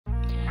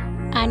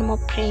animal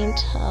print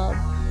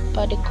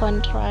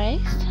bodycon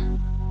dress,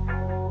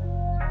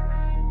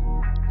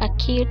 a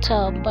cute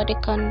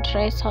bodycon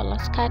dress or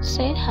skirt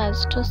set.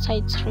 Has 2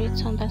 side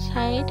slits on the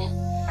side.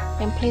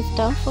 And please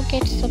don't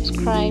forget to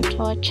subscribe to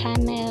our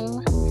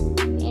channel,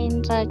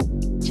 and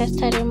just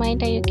a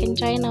reminder, you can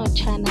join our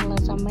channel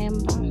as a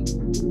member.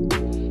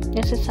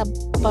 This is a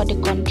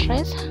bodycon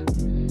dress,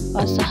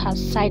 also has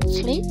side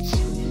slits.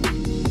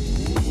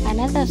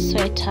 Another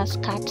sweater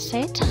skirt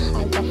set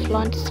has a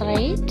front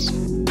slit,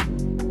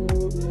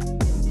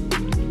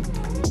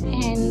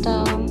 and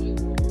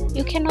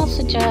you can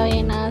also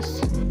join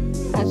us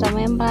as a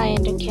member,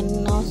 and you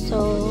can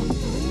also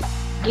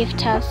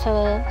gift us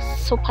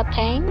super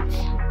thanks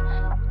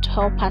to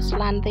help us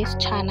land this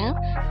channel.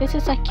 This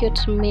is a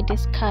cute midi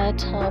skirt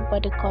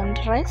bodycon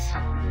dress,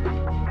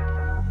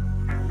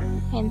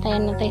 and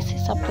then this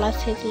is a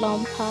plus size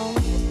romper,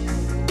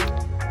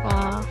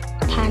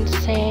 pant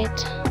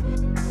set,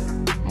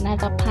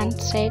 another pant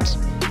set,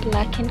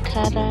 black in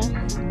color,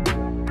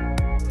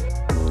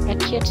 a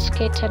cute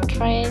skater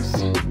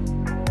dress,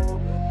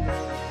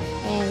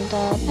 and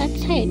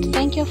that's it.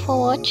 Thank you for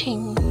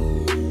watching.